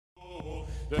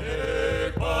Now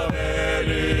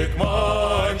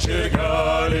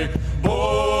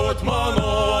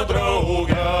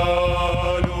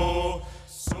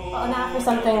for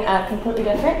something completely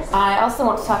different. I also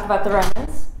want to talk about the Romans.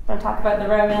 I'm going to talk about the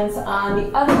Romans on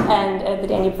the other end of the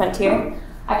Danube frontier,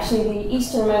 actually the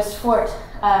easternmost fort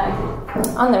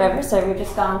on the river. So we've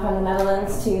just gone from the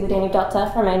Netherlands to the Danube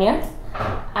Delta, Romania.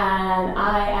 And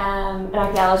I am an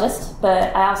archaeologist,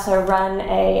 but I also run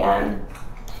a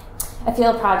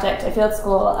field project, a field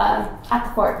school at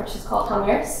the fort, which is called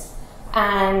Halmyris.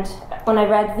 And when I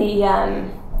read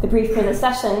the brief for the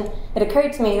session, it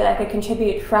occurred to me that I could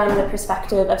contribute from the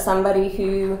perspective of somebody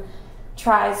who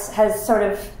has sort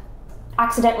of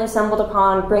accidentally stumbled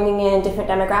upon bringing in different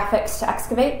demographics to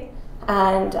excavate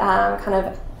and kind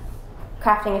of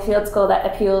crafting a field school that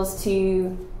appeals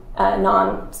to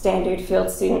non-standard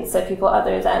field students, so people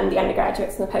other than the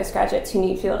undergraduates and the postgraduates who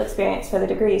need field experience for the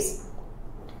degrees.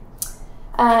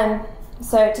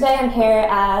 So today I'm here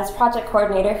as project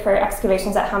coordinator for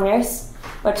excavations at Halmyris,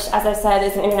 which, as I said,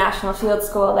 is an international field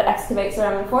school that excavates the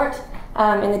Roman fort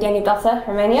in the Danube Delta,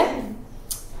 Romania.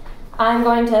 I'm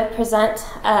going to present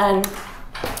an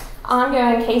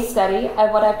ongoing case study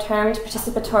of what I've termed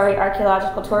participatory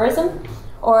archaeological tourism,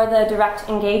 or the direct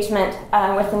engagement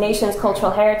with the nation's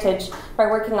cultural heritage by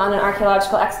working on an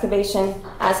archaeological excavation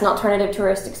as an alternative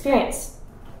tourist experience.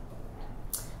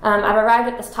 I've arrived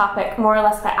at this topic more or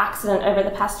less by accident over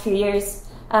the past few years,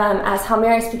 as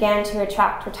Halmyris began to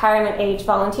attract retirement-age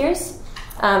volunteers,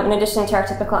 in addition to our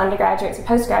typical undergraduates and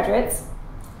postgraduates.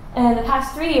 In the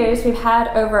past 3 years, we've had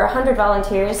over 100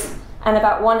 volunteers, and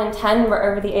about 1 in 10 were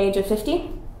over the age of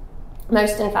 50.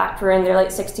 Most, in fact, were in their late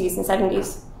 60s and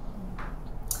 70s.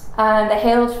 They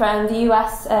hailed from the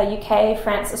US, UK,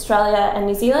 France, Australia, and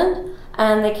New Zealand,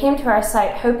 and they came to our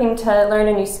site hoping to learn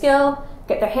a new skill,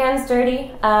 get their hands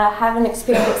dirty, have an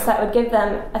experience that would give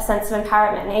them a sense of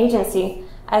empowerment and agency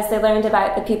as they learned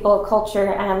about the people,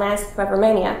 culture, and landscape of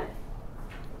Romania.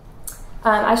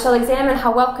 I shall examine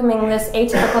how welcoming this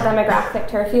atypical demographic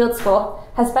to our field school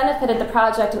has benefited the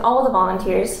project and all the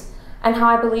volunteers, and how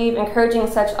I believe encouraging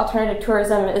such alternative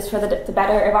tourism is for the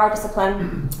better of our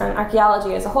discipline and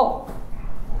archaeology as a whole.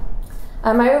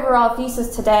 My overall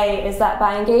thesis today is that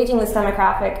by engaging this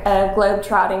demographic of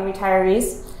globe-trotting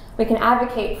retirees, we can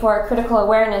advocate for critical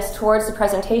awareness towards the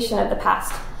presentation of the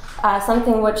past,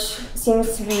 something which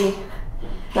seems to be...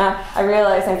 Now, I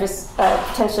realize I'm just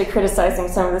potentially criticizing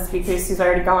some of the speakers who's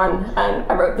already gone, and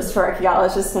I wrote this for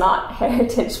archaeologists, not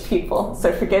heritage people,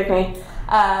 so forgive me,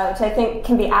 which I think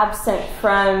can be absent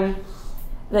from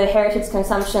the heritage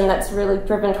consumption that's really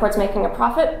driven towards making a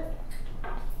profit.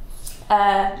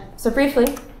 So briefly,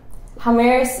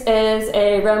 Halmyris is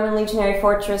a Roman legionary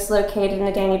fortress located in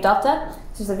the Danube Delta,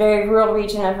 which is a very rural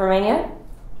region of Romania.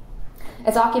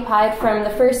 It's occupied from the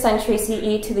 1st century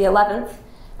CE to the 11th.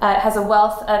 It has a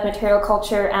wealth of material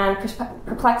culture and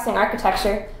perplexing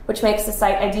architecture, which makes the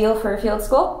site ideal for a field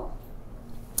school.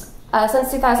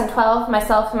 Since 2012,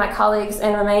 myself and my colleagues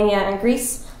in Romania and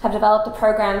Greece have developed a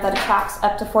program that attracts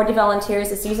up to 40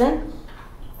 volunteers a season.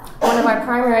 One of our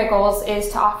primary goals is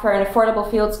to offer an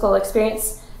affordable field school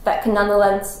experience that can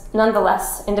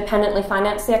nonetheless independently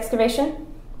finance the excavation.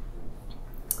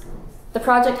 The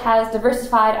project has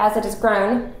diversified as it has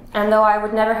grown, and though I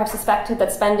would never have suspected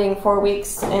that spending 4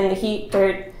 weeks in the heat,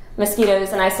 dirt,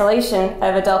 mosquitoes, and isolation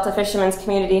of a Delta fishermen's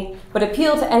community would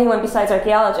appeal to anyone besides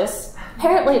archaeologists,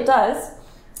 apparently it does,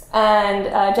 and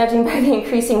judging by the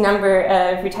increasing number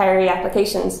of retiree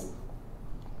applications.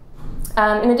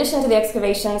 In addition to the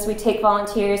excavations, we take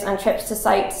volunteers on trips to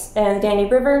sites in the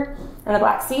Danube River and the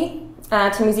Black Sea,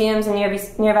 to museums in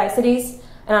nearby cities,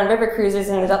 and on river cruises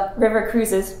in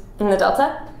the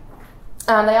Delta.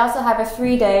 They also have a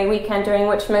 3-day weekend during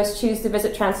which most choose to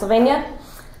visit Transylvania,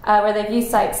 where they view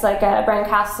sites like Bran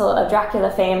Castle of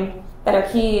Dracula fame that are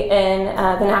key in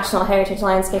the national heritage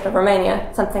landscape of Romania,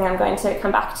 something I'm going to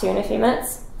come back to in a few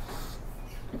minutes.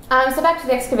 So back to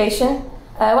the excavation.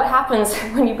 What happens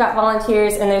when you've got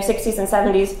volunteers in their 60s and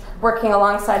 70s working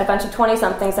alongside a bunch of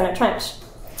 20-somethings in a trench?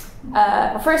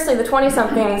 Well, firstly, the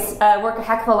 20-somethings work a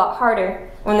heck of a lot harder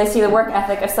when they see the work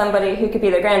ethic of somebody who could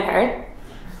be their grandparent.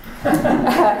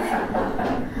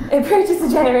 It bridges the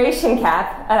generation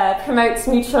gap, promotes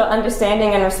mutual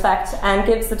understanding and respect, and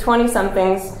gives the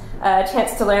 20-somethings a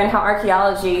chance to learn how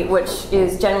archaeology, which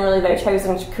is generally their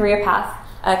chosen career path,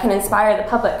 can inspire the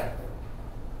public.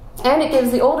 And it gives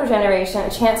the older generation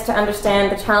a chance to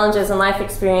understand the challenges and life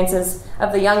experiences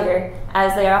of the younger,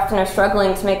 as they often are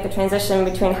struggling to make the transition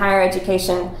between higher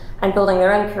education and building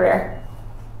their own career.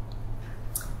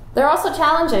 There are also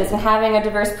challenges in having a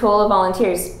diverse pool of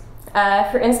volunteers.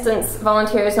 For instance,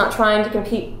 volunteers not trying to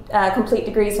complete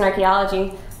degrees in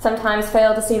archaeology sometimes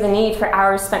fail to see the need for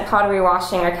hours spent pottery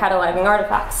washing or cataloging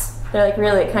artifacts. They're like,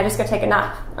 really, can I just go take a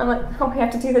nap? I'm like, oh, we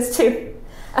have to do this too.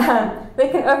 They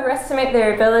can overestimate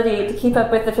their ability to keep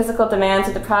up with the physical demands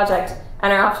of the project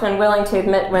and are often unwilling to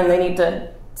admit when they need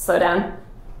to slow down.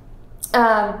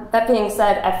 That being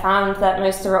said, I've found that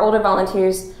most of our older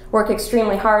volunteers work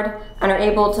extremely hard and are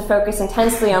able to focus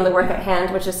intensely on the work at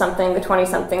hand, which is something the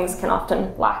 20-somethings can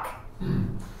often lack.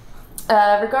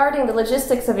 Regarding the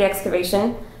logistics of the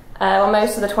excavation, while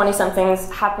most of the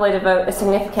 20-somethings happily devote a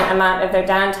significant amount of their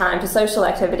downtime to social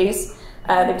activities,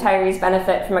 the retirees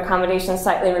benefit from accommodation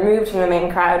slightly removed from the main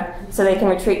crowd, so they can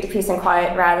retreat to peace and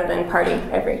quiet rather than party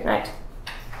every night.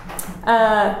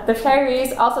 The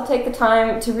retirees also take the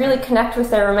time to really connect with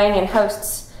their Romanian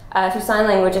hosts through sign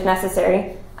language if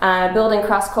necessary, building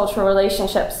cross-cultural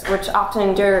relationships which often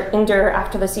endure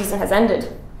after the season has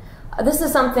ended. This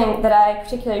is something that I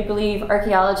particularly believe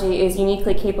archaeology is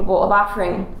uniquely capable of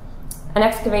offering. An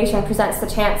excavation presents the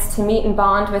chance to meet and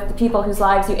bond with the people whose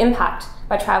lives you impact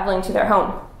by traveling to their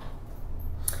home.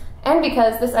 And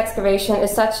because this excavation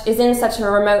is in such a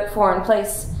remote foreign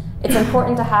place, it's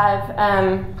important to have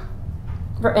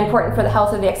important for the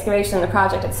health of the excavation and the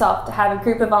project itself to have a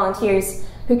group of volunteers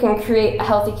who can create a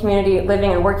healthy community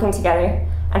living and working together,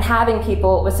 and having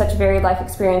people with such varied life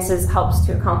experiences helps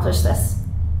to accomplish this.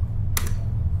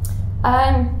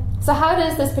 So how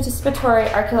does this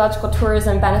participatory archaeological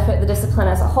tourism benefit the discipline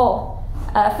as a whole?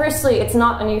 Firstly, it's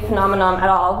not a new phenomenon at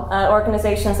all.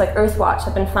 Organizations like Earthwatch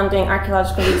have been funding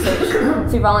archaeological research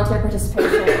through volunteer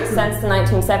participation since the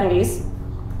 1970s.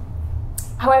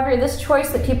 However, this choice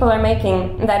that people are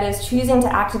making, that is, choosing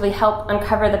to actively help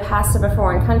uncover the past of a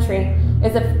foreign country,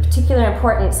 is of particular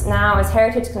importance now as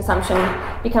heritage consumption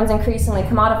becomes increasingly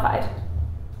commodified.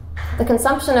 The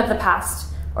consumption of the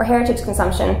past, or heritage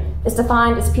consumption, is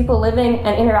defined as people living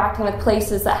and interacting with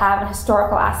places that have a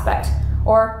historical aspect,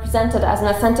 or presented as an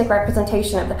authentic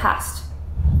representation of the past.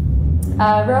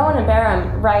 Rowan and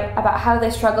Baram write about how they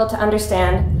struggle to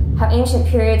understand how ancient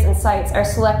periods and sites are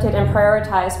selected and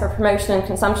prioritized for promotion and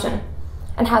consumption,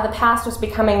 and how the past was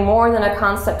becoming more than a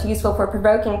concept useful for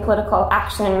provoking political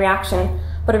action and reaction,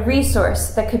 but a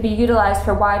resource that could be utilized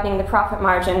for widening the profit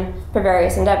margin for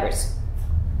various endeavors.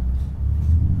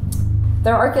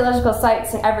 There are archaeological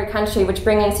sites in every country which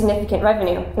bring in significant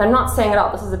revenue, and I'm not saying at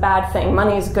all this is a bad thing.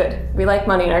 Money is good. We like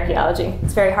money in archaeology.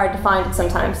 It's very hard to find it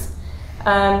sometimes.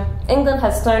 England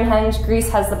has Stonehenge, Greece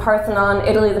has the Parthenon,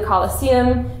 Italy the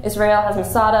Colosseum, Israel has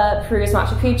Masada, Peru is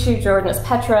Machu Picchu, Jordan is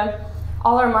Petra.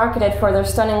 All are marketed for their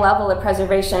stunning level of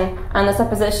preservation and the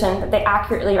supposition that they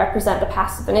accurately represent the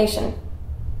past of the nation.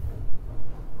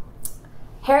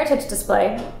 Heritage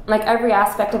display, like every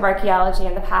aspect of archaeology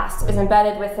in the past, is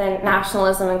embedded within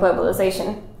nationalism and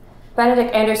globalization.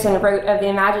 Benedict Anderson wrote of the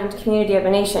imagined community of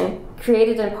a nation,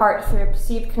 created in part through a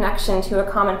perceived connection to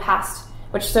a common past,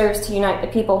 which serves to unite the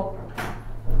people.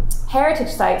 Heritage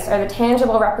sites are the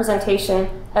tangible representation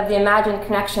of the imagined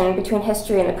connection between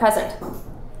history and the present.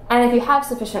 And if you have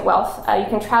sufficient wealth, you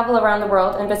can travel around the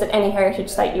world and visit any heritage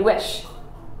site you wish.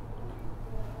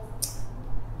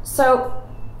 So,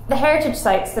 the heritage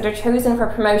sites that are chosen for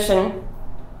promotion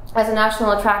as a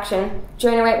national attraction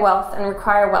generate wealth and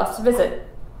require wealth to visit,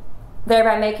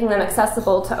 thereby making them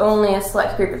accessible to only a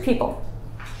select group of people.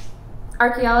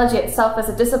 Archaeology itself as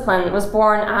a discipline was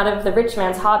born out of the rich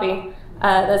man's hobby,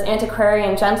 those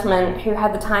antiquarian gentlemen who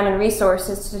had the time and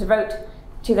resources to devote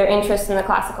to their interest in the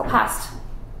classical past.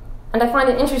 And I find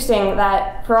it interesting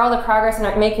that for all the progress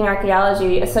in making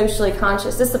archaeology a socially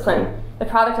conscious discipline, the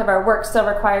product of our work still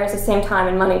requires the same time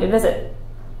and money to visit.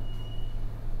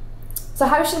 So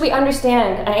how should we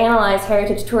understand and analyze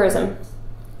heritage tourism?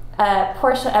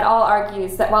 Portia et al.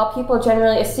 Argues that while people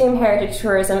generally assume heritage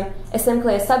tourism is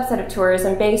simply a subset of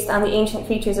tourism based on the ancient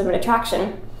features of an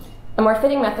attraction, a more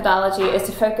fitting methodology is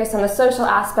to focus on the social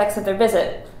aspects of their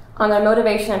visit, on their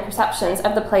motivation and perceptions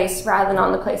of the place rather than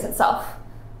on the place itself.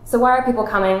 So why are people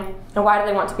coming, and why do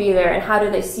they want to be there, and how do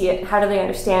they see it, how do they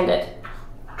understand it?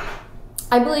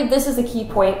 I believe this is a key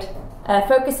point.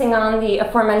 Focusing on the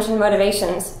aforementioned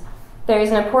motivations, there is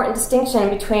an important distinction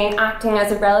between acting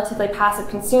as a relatively passive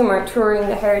consumer touring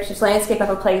the heritage landscape of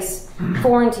a place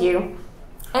foreign to you,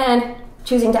 and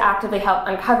choosing to actively help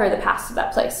uncover the past of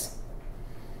that place.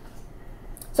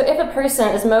 So if a person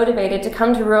is motivated to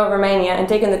come to rural Romania and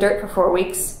dig in the dirt for 4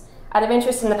 weeks, out of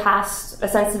interest in the past, a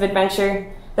sense of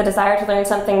adventure, the desire to learn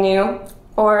something new,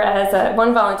 or as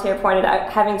one volunteer pointed out,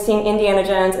 having seen Indiana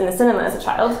Jones in the cinema as a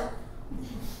child,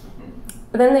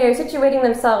 then they are situating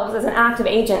themselves as an active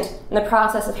agent in the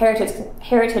process of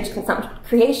heritage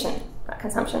creation, not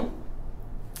consumption.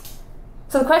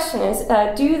 So the question is,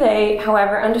 do they,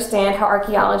 however, understand how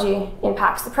archaeology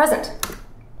impacts the present?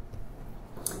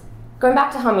 Going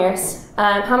back to Halmyris,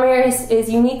 Halmyris is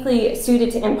uniquely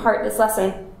suited to impart this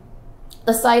lesson.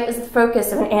 The site is the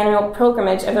focus of an annual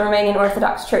pilgrimage of the Romanian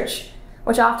Orthodox Church,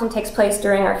 which often takes place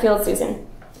during our field season.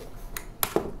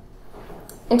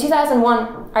 In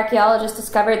 2001, archaeologists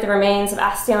discovered the remains of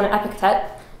Astion and Epictet,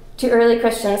 two early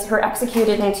Christians who were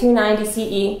executed in 290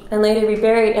 CE and later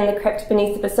reburied in the crypt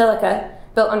beneath the basilica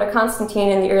built under Constantine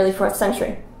in the early 4th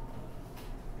century.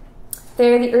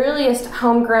 They are the earliest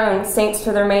homegrown saints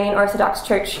for the Romanian Orthodox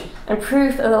Church and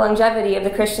proof of the longevity of the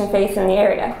Christian faith in the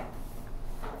area.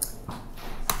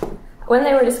 When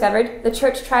they were discovered, the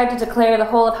church tried to declare the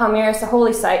whole of Halmyris a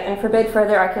holy site and forbid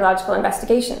further archaeological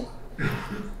investigation.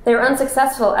 They were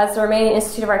unsuccessful as the Romanian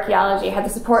Institute of Archaeology had the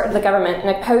support of the government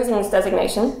in opposing this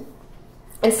designation.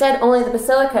 Instead, only the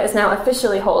basilica is now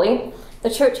officially holy. The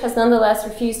church has nonetheless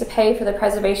refused to pay for the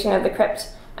preservation of the crypt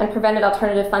and prevented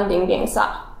alternative funding being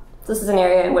sought. So this is an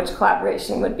area in which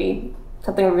collaboration would be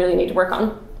something we really need to work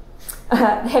on. They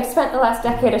have spent the last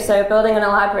decade or so building an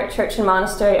elaborate church and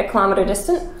monastery a kilometer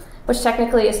distant, which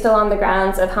technically is still on the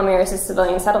grounds of Halmyris'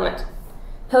 civilian settlement.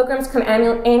 Pilgrims come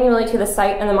annually to the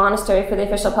site and the monastery for the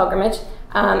official pilgrimage,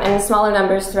 and in smaller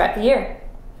numbers throughout the year.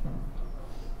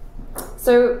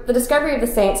 So the discovery of the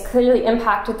saints clearly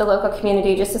impacted the local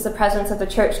community, just as the presence of the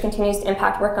church continues to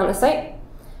impact work on the site.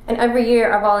 And every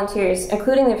year our volunteers,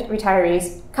 including the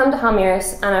retirees, come to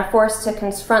Halmyris and are forced to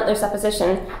confront their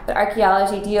supposition that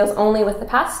archaeology deals only with the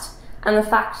past and the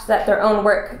fact that their own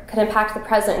work could impact the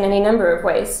present in any number of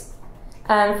ways.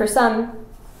 For some,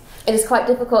 it is quite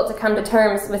difficult to come to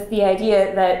terms with the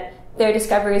idea that their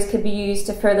discoveries could be used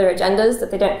to further agendas that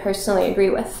they don't personally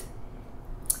agree with.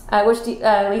 Which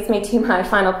leads me to my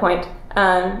final point,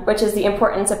 which is the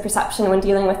importance of perception when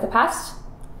dealing with the past.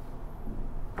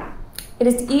 It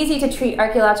is easy to treat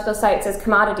archaeological sites as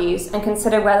commodities and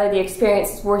consider whether the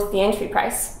experience is worth the entry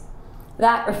price.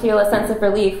 That, or feel a sense of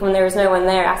relief when there is no one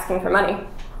there asking for money.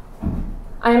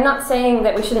 I am not saying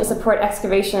that we shouldn't support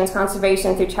excavation and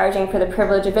conservation through charging for the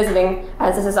privilege of visiting,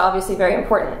 as this is obviously very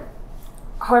important.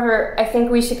 However, I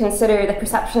think we should consider the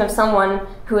perception of someone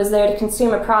who is there to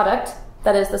consume a product,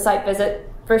 that is the site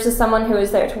visit, versus someone who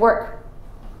is there to work.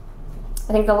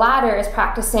 I think the latter is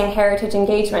practicing heritage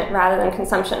engagement rather than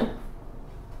consumption.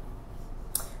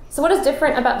 So what is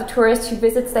different about the tourist who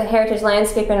visits the heritage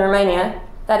landscape in Romania,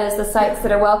 that is the sites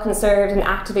that are well conserved and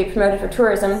actively promoted for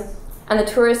tourism, and the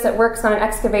tourist that works on an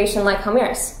excavation like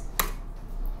Halmyris?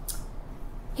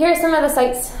 Here are some of the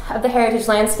sites of the heritage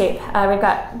landscape. We've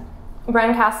got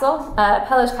Bran Castle,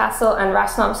 Peles Castle, and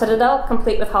Rasnov Citadel,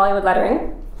 complete with Hollywood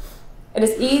lettering. It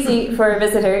is easy for a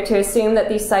visitor to assume that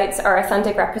these sites are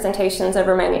authentic representations of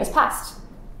Romania's past.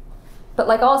 But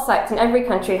like all sites in every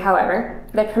country, however,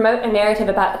 they promote a narrative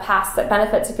about the past that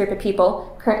benefits a group of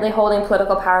people currently holding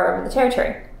political power over the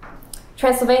territory.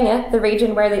 Transylvania, the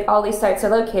region where all these sites are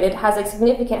located, has a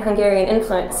significant Hungarian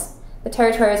influence. The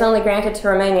territory was only granted to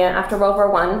Romania after World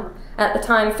War I, and at the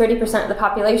time 30% of the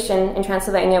population in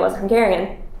Transylvania was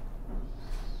Hungarian.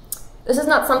 This is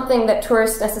not something that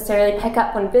tourists necessarily pick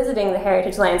up when visiting the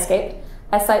heritage landscape,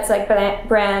 as sites like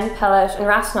Bran, Peles, and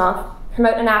Rasnov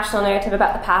promote a national narrative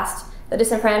about the past that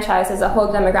disenfranchises a whole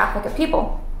demographic of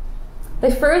people.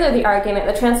 They further the argument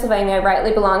that Transylvania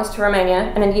rightly belongs to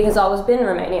Romania and indeed has always been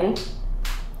Romanian.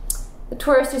 The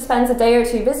tourist who spends a day or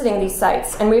two visiting these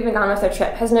sites and moving on with their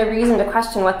trip has no reason to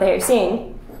question what they are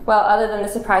seeing, well, other than the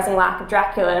surprising lack of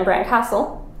Dracula in Bran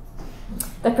Castle.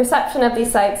 The perception of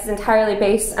these sites is entirely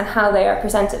based on how they are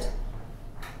presented.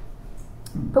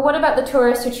 But what about the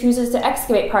tourist who chooses to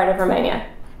excavate part of Romania,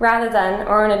 rather than,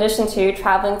 or in addition to,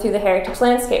 traveling through the heritage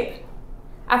landscape?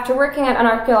 After working at an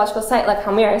archaeological site like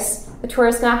Halmyris, the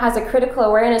tourist now has a critical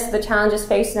awareness of the challenges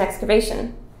faced in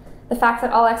excavation. The fact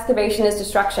that all excavation is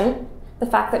destruction, the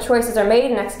fact that choices are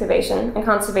made in excavation and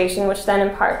conservation which then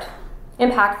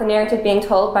impact the narrative being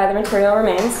told by the material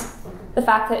remains, the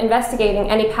fact that investigating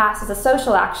any past is a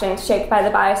social action shaped by the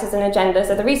biases and agendas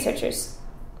of the researchers.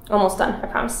 Almost done, I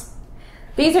promise.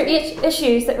 These are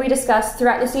issues that we discuss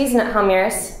throughout the season at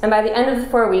Halmyris, and by the end of the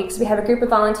 4 weeks, we have a group of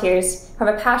volunteers who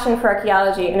have a passion for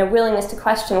archaeology and a willingness to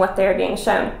question what they are being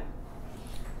shown.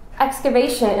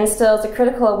 Excavation instills a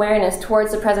critical awareness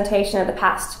towards the presentation of the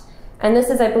past, and this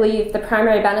is, I believe, the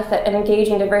primary benefit of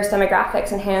engaging diverse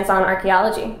demographics in hands-on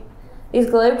archaeology. These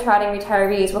globe-trotting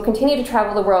retirees will continue to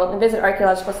travel the world and visit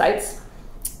archaeological sites,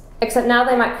 except now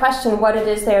they might question what it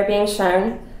is they are being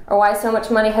shown, or why so much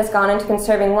money has gone into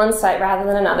conserving one site rather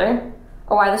than another,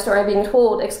 or why the story being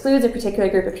told excludes a particular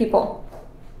group of people.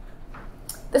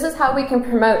 This is how we can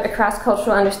promote a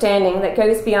cross-cultural understanding that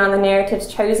goes beyond the narratives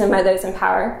chosen by those in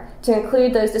power to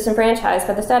include those disenfranchised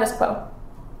by the status quo.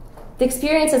 The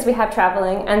experiences we have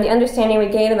traveling and the understanding we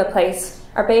gain of a place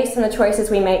are based on the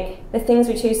choices we make, the things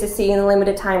we choose to see in the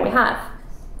limited time we have.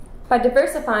 By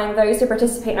diversifying those who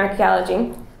participate in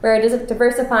archaeology, we are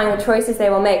diversifying the choices they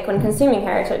will make when consuming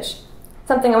heritage,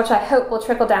 something which I hope will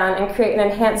trickle down and create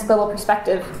an enhanced global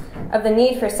perspective of the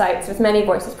need for sites with many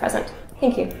voices present.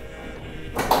 Thank you.